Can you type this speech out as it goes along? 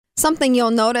Something you'll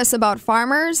notice about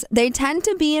farmers, they tend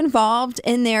to be involved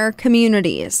in their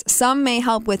communities. Some may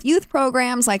help with youth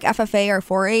programs like FFA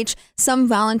or 4-H. Some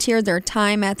volunteer their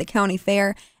time at the county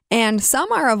fair. And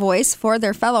some are a voice for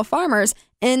their fellow farmers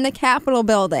in the Capitol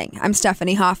building. I'm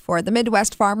Stephanie Hoff for the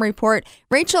Midwest Farm Report.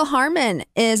 Rachel Harmann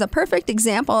is a perfect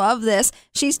example of this.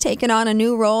 She's taken on a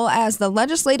new role as the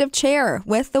legislative chair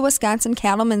with the Wisconsin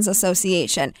Cattlemen's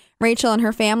Association. Rachel and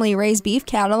her family raise beef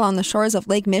cattle on the shores of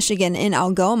Lake Michigan in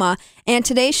Algoma, and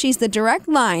today she's the direct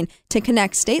line to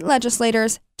connect state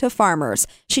legislators to farmers.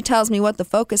 She tells me what the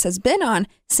focus has been on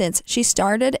since she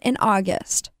started in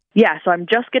August. Yeah, so I'm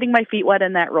just getting my feet wet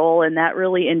in that role, and that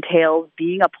really entails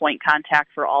being a point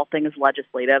contact for all things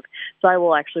legislative. So I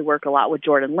will actually work a lot with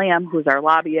Jordan Lamb, who's our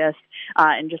lobbyist,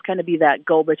 and just kind of be that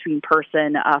go-between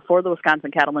person for the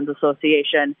Wisconsin Cattlemen's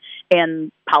Association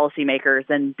and policymakers,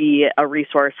 and be a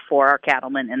resource for our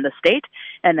cattlemen in the state,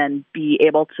 and then be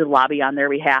able to lobby on their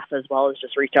behalf as well as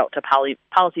just reach out to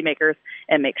policymakers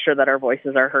and make sure that our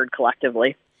voices are heard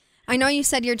collectively. I know you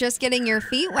said you're just getting your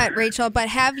feet wet, Rachel, but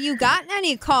have you gotten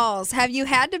any calls? Have you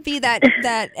had to be that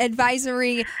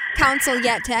advisory council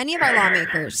yet to any of our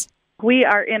lawmakers? We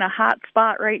are in a hot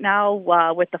spot right now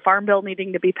with the Farm Bill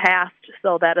needing to be passed,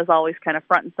 so that is always kind of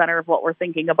front and center of what we're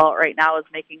thinking about right now, is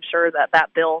making sure that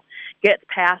that bill gets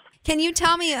passed. Can you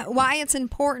tell me why it's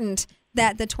important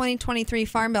that the 2023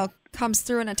 Farm Bill comes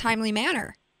through in a timely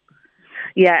manner?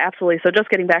 Yeah, absolutely. So just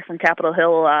getting back from Capitol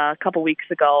Hill a couple weeks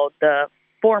ago, the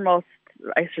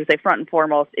front and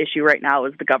foremost issue right now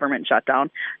is the government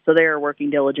shutdown. So they are working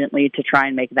diligently to try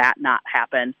and make that not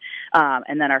happen.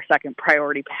 And then our second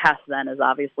priority pass then is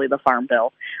obviously the Farm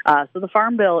Bill. So the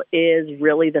Farm Bill is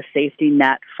really the safety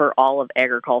net for all of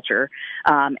agriculture.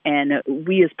 And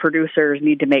we as producers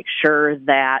need to make sure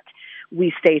that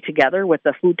we stay together with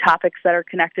the food topics that are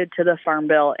connected to the Farm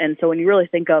Bill. And so when you really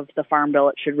think of the Farm Bill,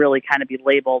 it should really kind of be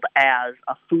labeled as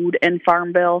a food and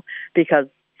farm bill, because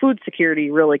food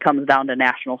security really comes down to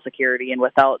national security, and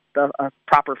without a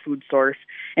proper food source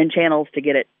and channels to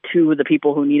get it to the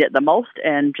people who need it the most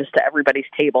and just to everybody's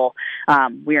table,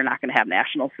 we are not going to have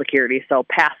national security. So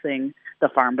passing the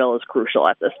Farm Bill is crucial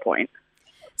at this point.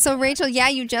 So, Rachel,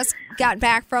 you just got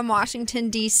back from Washington,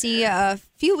 D.C. a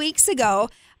few weeks ago.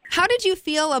 How did you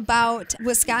feel about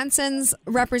Wisconsin's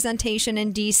representation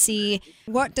in D.C.?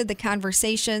 What did the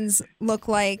conversations look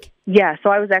like? Yeah, so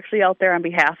I was actually out there on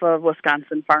behalf of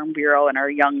Wisconsin Farm Bureau and our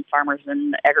young farmers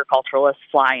and agriculturalists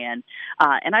fly-in.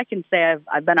 And I can say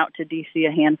I've been out to D.C.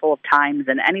 a handful of times,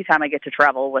 and anytime I get to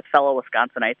travel with fellow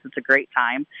Wisconsinites, it's a great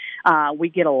time. We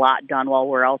get a lot done while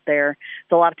we're out there.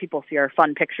 So a lot of people see our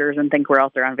fun pictures and think we're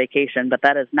out there on vacation, but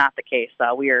that is not the case.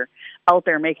 We are out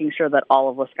there making sure that all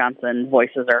of Wisconsin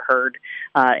voices are heard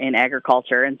in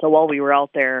agriculture. And so while we were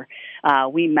out there,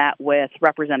 we met with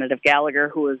Representative Gallagher,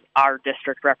 who is our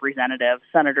district representative,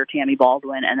 Senator Tammy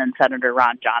Baldwin, and then Senator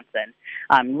Ron Johnson.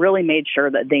 Really made sure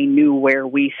that they knew where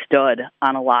we stood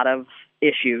on a lot of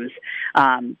issues,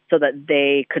 so that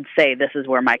they could say, this is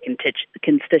where my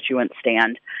constituents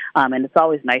stand. And it's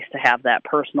always nice to have that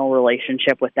personal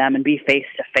relationship with them and be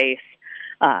face-to-face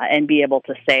and be able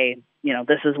to say,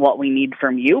 this is what we need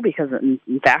from you, because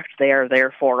in fact, they are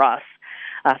there for us.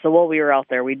 So while we were out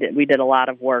there, we did a lot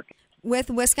of work.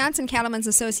 With Wisconsin Cattlemen's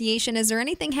Association, is there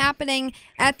anything happening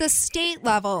at the state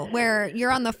level where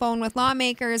you're on the phone with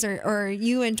lawmakers, or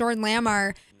you and Jordan Lamb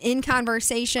are in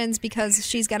conversations because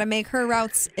she's got to make her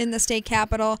routes in the state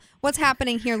capitol? What's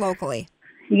happening here locally?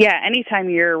 Yeah, anytime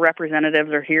your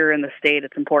representatives are here in the state,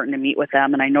 it's important to meet with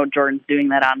them. And I know Jordan's doing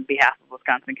that on behalf of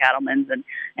Wisconsin Cattlemen's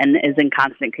and is in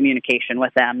constant communication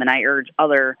with them. And I urge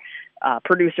other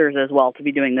producers as well to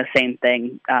be doing the same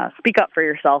thing. Speak up for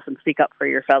yourself and speak up for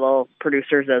your fellow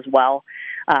producers as well.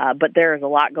 But there is a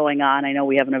lot going on. I know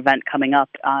we have an event coming up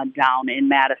down in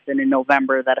Madison in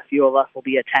November that a few of us will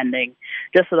be attending,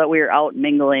 just so that we are out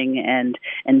mingling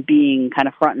and being kind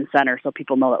of front and center, so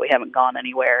people know that we haven't gone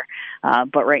anywhere.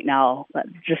 But right now,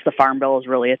 just the Farm Bill is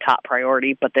really a top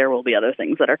priority, but there will be other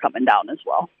things that are coming down as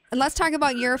well. And let's talk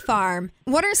about your farm.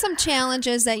 What are some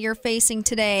challenges that you're facing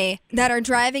today that are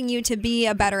driving you to be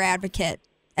a better advocate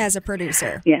as a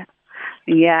producer?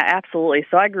 Yeah, absolutely.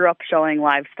 So I grew up showing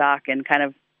livestock and kind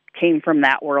of came from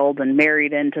that world and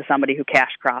married into somebody who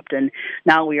cash cropped. And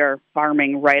now we are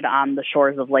farming right on the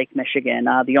shores of Lake Michigan.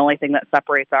 The only thing that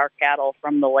separates our cattle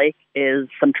from the lake is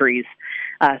some trees.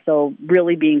 So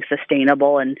really being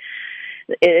sustainable, and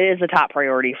it is a top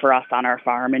priority for us on our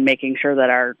farm, and making sure that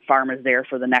our farm is there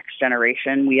for the next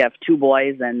generation. We have 2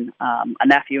 boys and a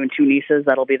nephew and 2 nieces.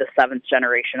 That'll be the 7th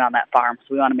generation on that farm.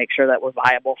 So we want to make sure that we're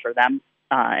viable for them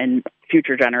and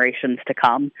future generations to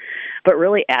come. But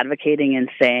really advocating and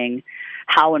saying,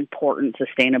 how important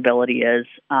sustainability is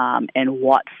and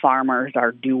what farmers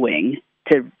are doing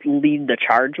to lead the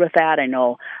charge with that. I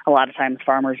know a lot of times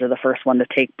farmers are the first one to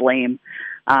take blame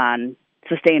on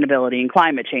sustainability and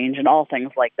climate change and all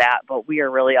things like that, but we are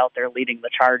really out there leading the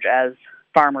charge as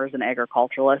farmers and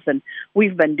agriculturalists, and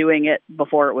we've been doing it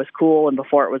before it was cool and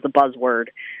before it was a buzzword.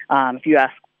 If you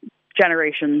ask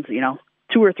generations,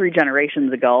 2 or 3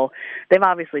 generations ago, they've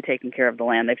obviously taken care of the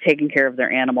land, they've taken care of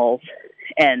their animals,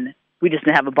 and we just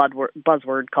have a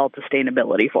buzzword called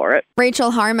sustainability for it.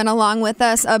 Rachel Harmann along with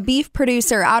us, a beef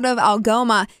producer out of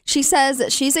Algoma. She says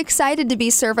she's excited to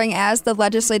be serving as the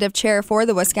legislative chair for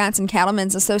the Wisconsin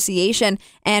Cattlemen's Association.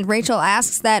 And Rachel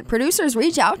asks that producers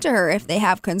reach out to her if they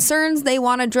have concerns they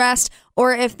want addressed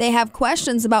or if they have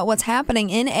questions about what's happening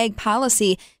in ag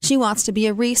policy. She wants to be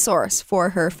a resource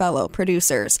for her fellow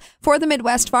producers. For the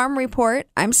Midwest Farm Report,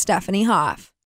 I'm Stephanie Hoff.